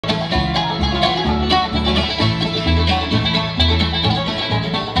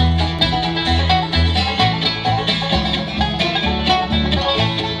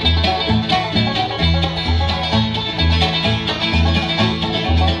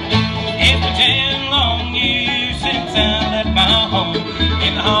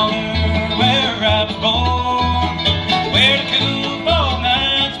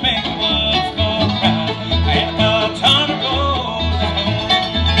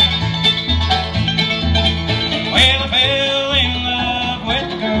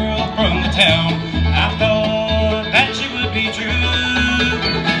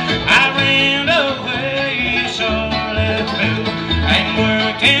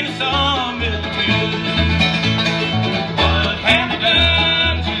and it's all built too. What have they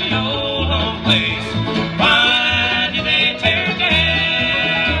done to the old home place? Why did they tear it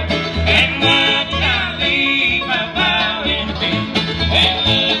down? And why did I leave my violin free and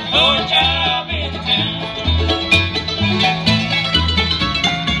look for a job in town?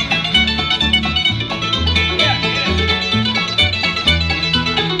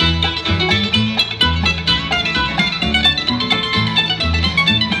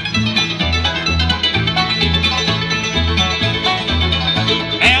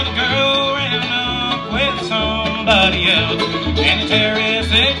 Somebody else and tear